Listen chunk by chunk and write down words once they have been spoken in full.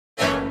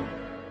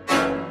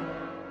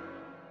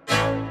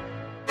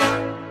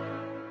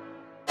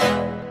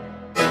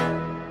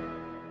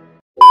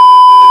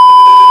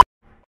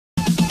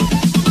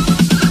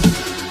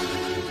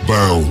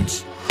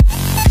Jones.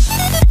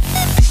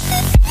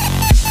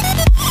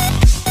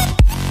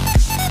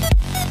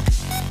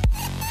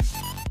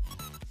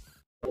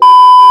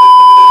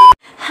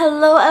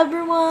 Hello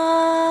everyone!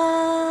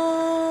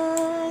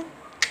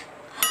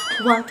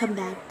 Welcome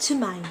back to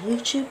my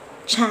YouTube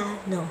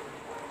channel.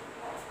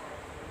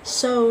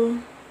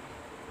 So,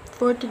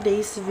 for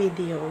today's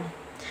video,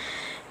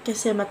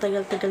 kasi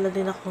matagal-tagal na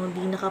din ako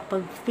hindi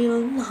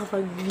nakapag-film,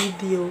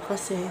 nakapag-video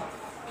kasi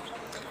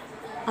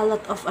a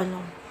lot of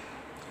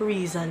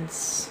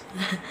reasons.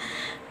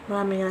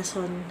 Maraming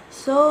rason.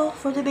 So,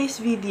 for today's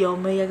video,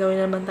 may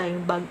gagawin naman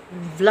tayong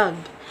vlog.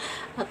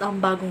 At ang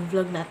bagong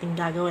vlog natin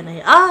gagawin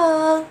ay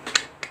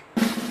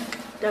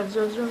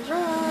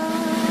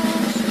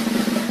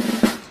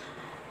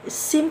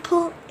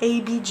simple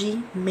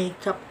ABG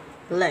makeup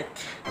look.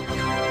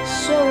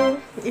 So,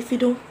 if you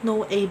don't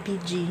know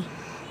ABG,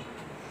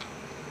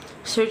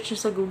 search nyo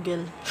sa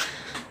Google.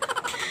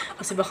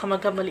 Kasi baka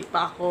magkamali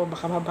pa ako,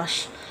 baka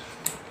mabash.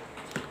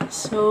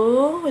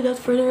 So, without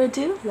further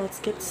ado, let's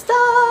get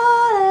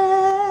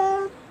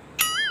started!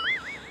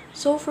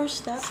 So,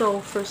 first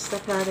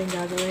step natin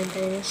gagawin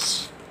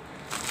is,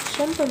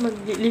 syempre,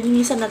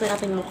 lilinisan natin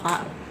ating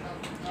mukha.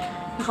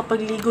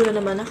 Nakaligo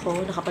na naman ako.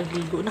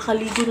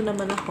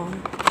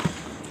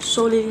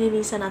 So,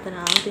 lilinisan natin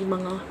ang ating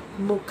mga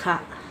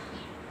mukha.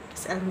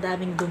 Kasi ang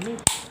daming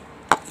dumi.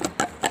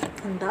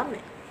 Ang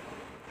dami.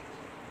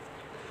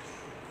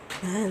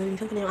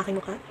 Lilinisan ko na yung aking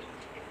mukha.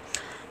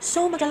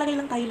 So, maglalagay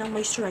lang tayo ng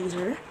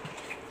moisturizer.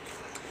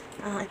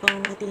 Itong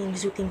ating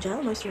Zooting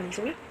Gel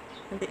Moisturizer.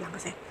 Nanti lang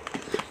kasi.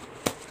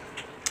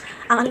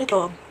 Ang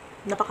nito,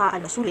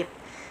 sulit.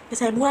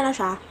 Kasi mura na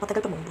siya,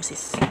 matagal pa mong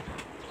busis.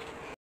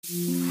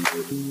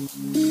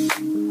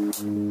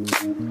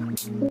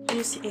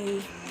 Use a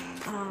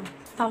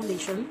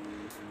foundation.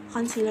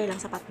 Concealer lang,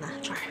 sapat na.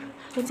 Char.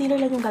 Concealer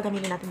lang yung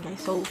gagamitin natin,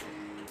 guys. So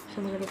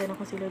maglagay tayo ng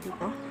concealer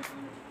dito.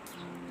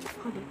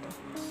 Dito.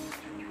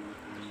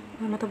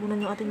 Matabunan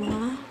yung ating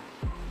mga.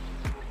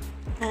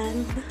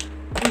 And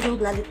we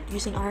will blend it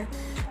using our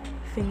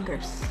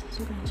fingers.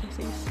 So, ganyan siya,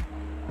 sis.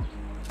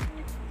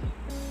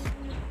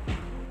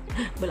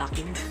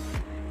 Balakid.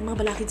 Yung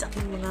mga balakid sa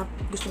aking mga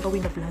gustong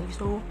gawin na vlog.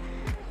 So,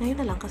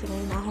 ngayon na lang kasi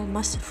ngayon na ako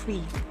mas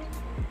free.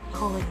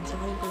 Ako ngayon. So,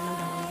 ngayon ko lang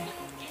gawin.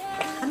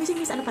 I'm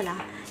using this,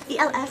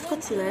 ELF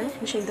concealer.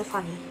 The shade of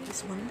Funny.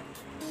 This one.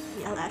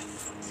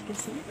 ELF. As you can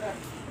see.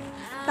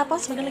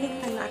 Tapos, maglalagay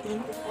tayo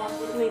natin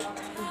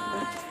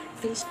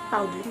face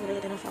powder.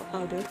 Maglalagay tayo ng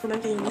powder. Kung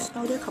meron kayo mousse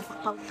powder,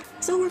 kapak powder.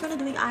 So, we're gonna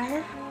doing our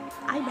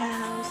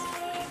eyebrows.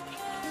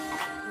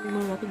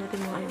 Muna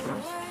natin mga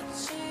eyebrows.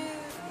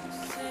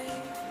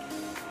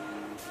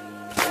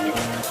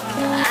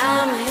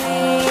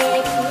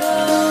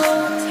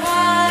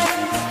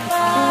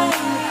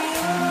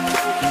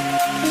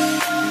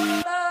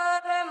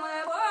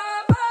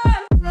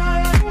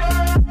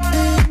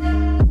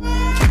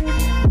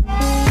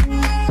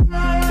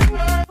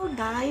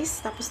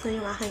 Tapos na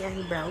yung aking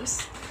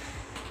eyebrows.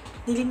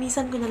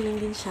 Nilinisan ko na lang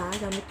din siya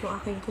gamit yung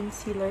aking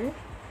concealer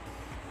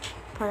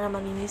para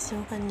malinis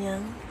yung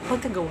kanyang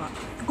pagkagawa.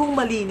 Kung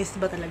malinis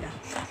ba talaga.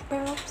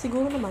 Pero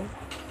siguro naman.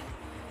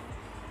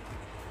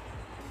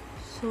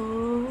 So,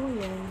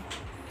 yan.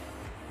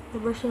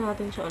 I-brush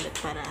natin siya ulit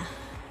para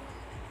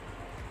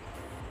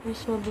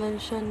mas ma-blend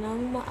siya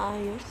ng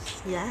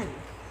maayos. Yan.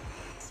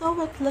 So,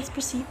 let's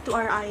proceed to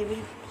our eye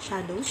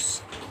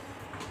shadows.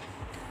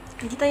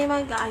 Hindi tayo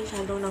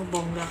mag-eyeshadow ng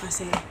bongga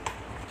kasi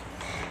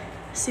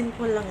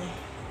simple lang eh.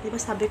 Diba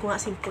sabi ko nga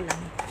simple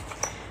lang.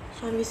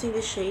 So, I'm using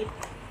this shade.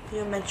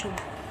 Yung medyo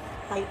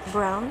light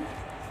brown.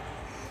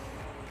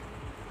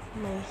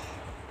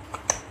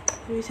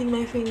 Using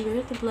my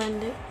finger to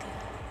blend it.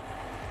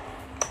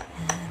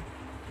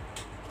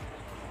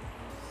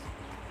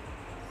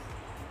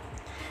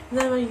 And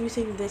then I'm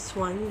using this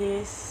one.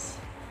 This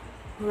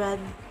red.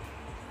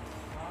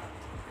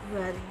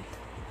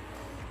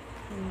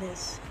 And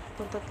this.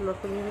 Itong tatlo,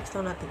 pag-mix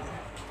lang natin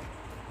yan.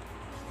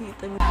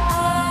 Dito.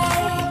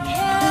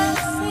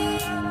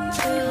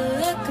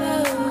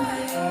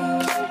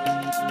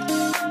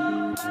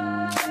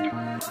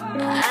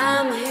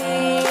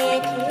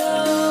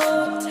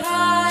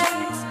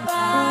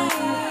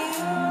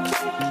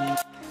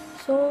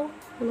 So,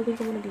 malagay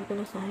ko muna dito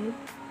na side.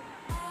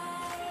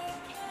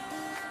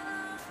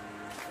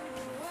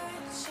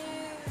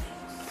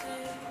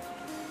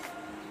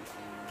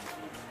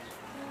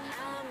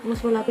 Mas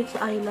malapit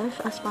sa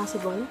eyelash as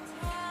possible.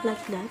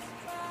 Like that.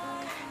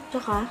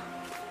 Tsaka,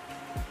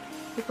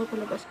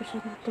 ipapalabas ko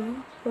siya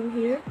dito. From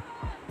here.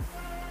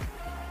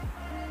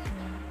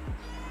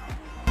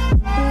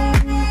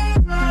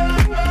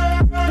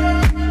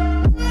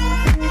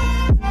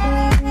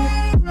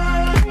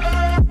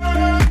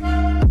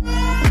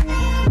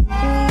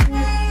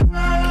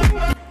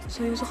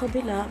 So, yung sa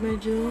kabila,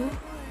 medyo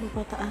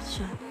mapataas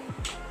siya.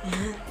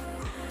 Ayan.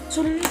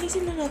 So,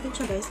 lilinisin lang natin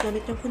siya, guys,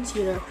 gamit yung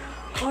concealer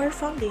or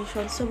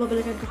foundation. So,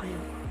 babalikan ko kayo.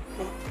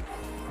 Okay.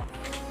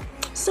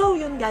 So,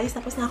 yun guys.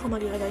 Tapos na ako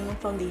maglagay ng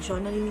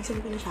foundation.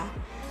 Nalinisin ko na siya.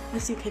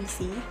 As you can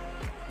see.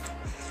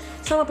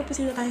 So, So,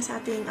 mapapasila tayo sa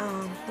ating,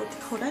 what do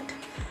you call that?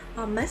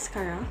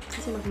 Mascara.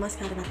 Kasi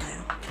mag-mascara na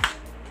tayo.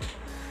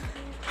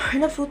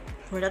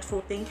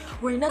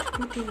 We're not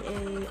putting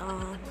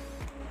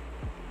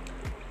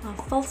a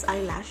false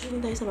eyelash.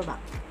 Hindi tayo sa baba.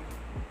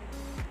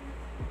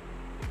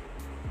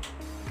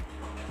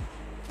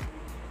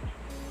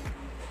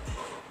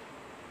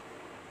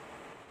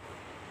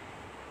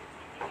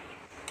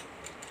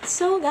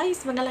 So,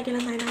 guys, maglalagay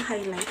lang tayo ng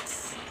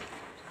highlights.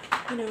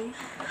 You know,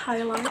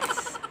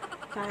 highlights.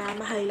 Para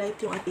ma-highlight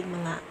yung ating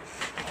mga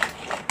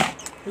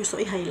gusto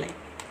i-highlight.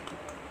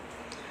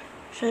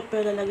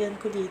 Syempre, lalagyan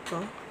ko dito.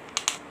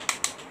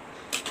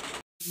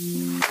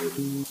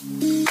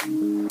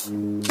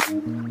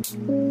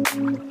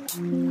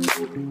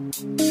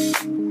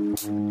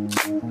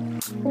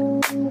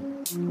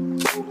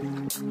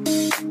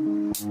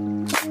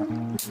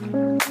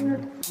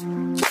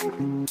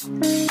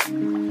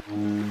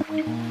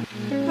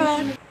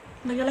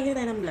 Naglalagay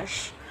tayo ng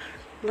blush.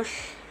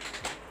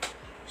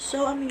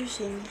 So, I'm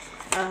using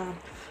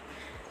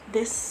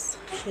this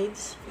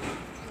shades.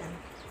 Yan.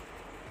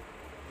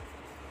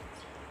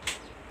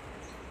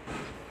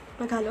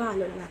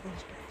 Maghalo-halo na natin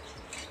siya.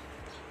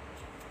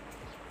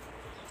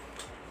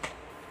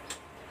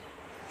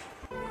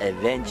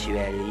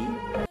 Eventually.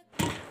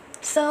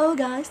 So,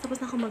 guys, tapos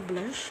na ako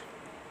mag-blush.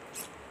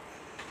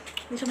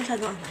 Hindi siya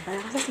masyadong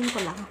para kasi simple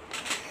lang.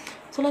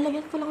 So,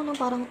 lalagyan ko lang ng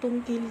parang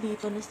tungkil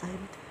dito na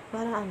side.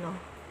 Para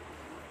ano.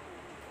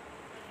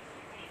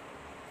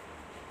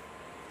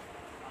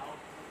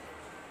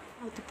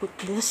 How to put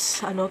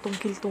this?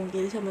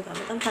 Tungkil-tungkil siya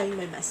magamit. I'm trying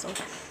my best. So,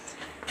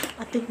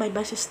 I think my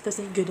best is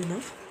doesn't good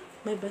enough.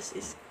 My best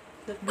is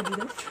not good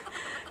enough.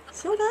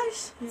 So,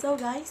 guys,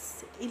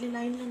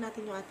 ililine lang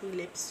natin yung ating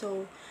lips.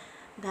 So,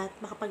 that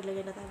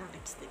makapaglagay na tayo ng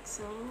lipstick.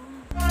 So,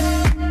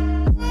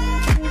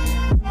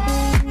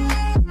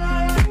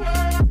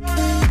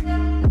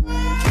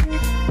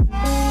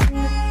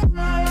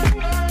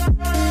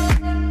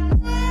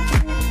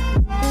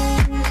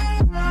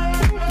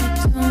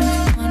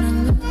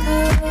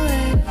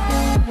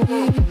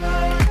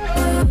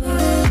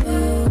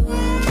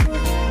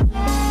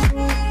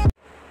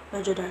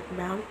 medyo dark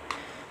brown.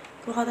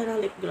 Kuha tayo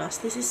ng lip gloss.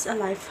 This is a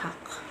life hack.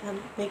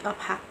 Makeup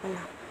hack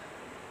pala.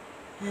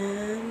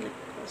 And lip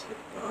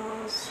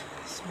gloss.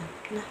 So,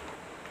 na.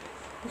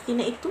 Okay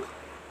na ito.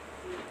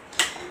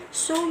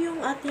 So,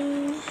 yung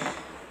ating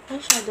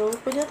eyeshadow,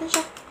 pwede natin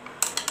siya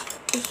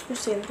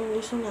kuskusin kung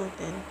gusto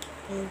natin.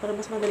 Ayan, para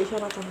mas madali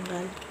siya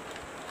matanggal.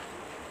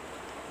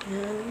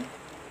 Ayan.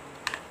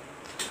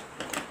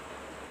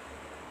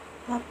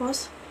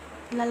 Tapos,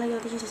 ilalagay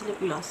natin siya sa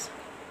lip gloss.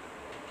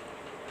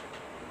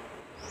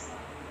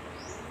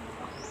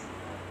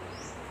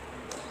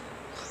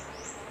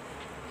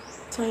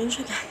 So, yun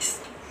siya, guys.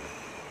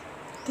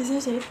 This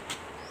is it.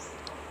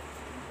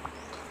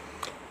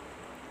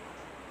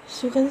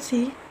 So, you can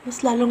see,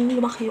 mas lalong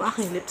lumaki yung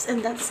aking lips. And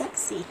that's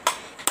sexy.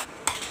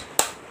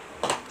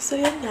 So,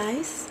 yun,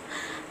 guys.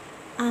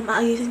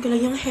 Aayusin ko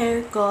lang yung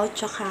hair ko.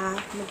 Tsaka,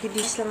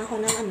 magbibihis lang ako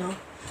ng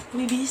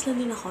magbibihis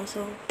lang din ako.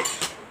 So,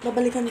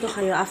 babalikan ko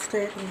kayo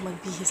after kung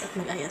magbihis at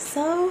mag-ayos.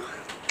 So,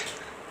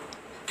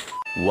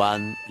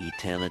 one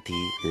eternity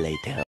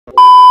later.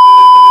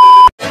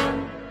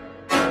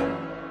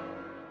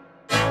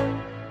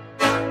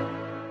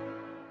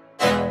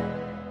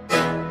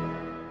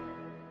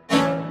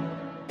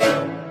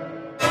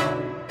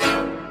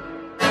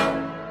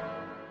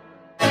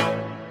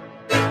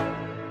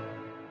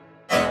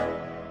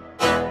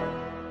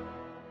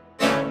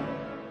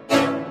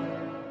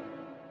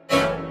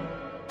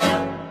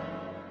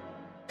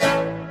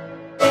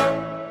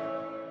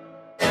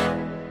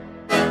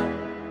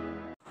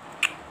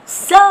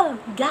 So,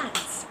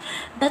 guys,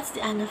 that's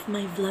the end of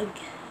my vlog.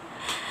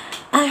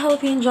 I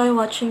hope you enjoy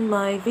watching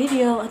my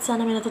video at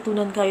sana may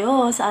natutunan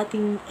kayo sa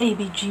ating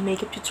ABG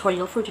makeup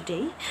tutorial for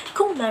today.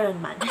 Kung meron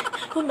man.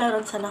 Kung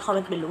meron, sana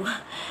comment below.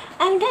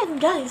 And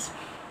then, guys,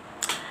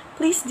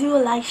 please do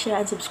like,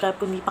 share, and subscribe.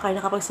 Kung hindi pa kayo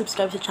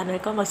nakapag-subscribe sa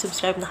channel ko,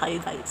 mag-subscribe na kayo,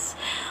 guys.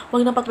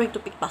 Huwag na patwag to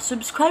pick pa.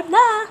 Subscribe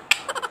na!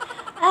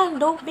 And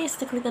don't miss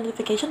to click the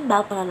notification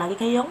bell para lagi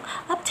kayong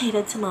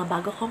updated sa mga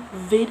bago kong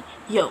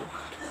video.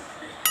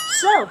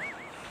 So,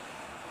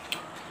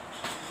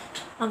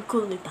 ang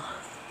cool nito.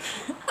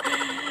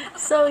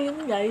 So,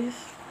 yun,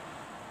 guys.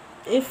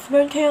 If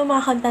meron kayong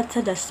mga content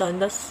suggestion,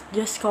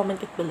 just comment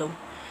it below.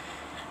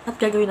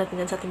 At gagawin natin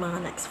yan sa ating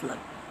mga next vlog.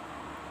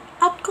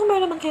 At kung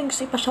meron naman kayong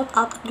gusto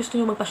ipa-shoutout at gusto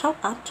nyo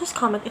magpa-shoutout, just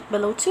comment it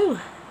below too.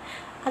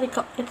 At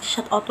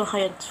i-shoutout ko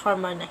kayo for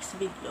my next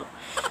video.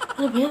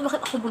 Ano ba yan?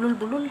 Bakit ako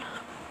bulol-bulol?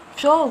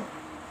 So,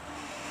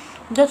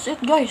 that's it,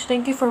 guys.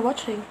 Thank you for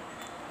watching.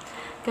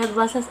 God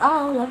bless us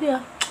all. Love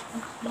you.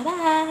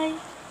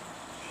 Bye-bye.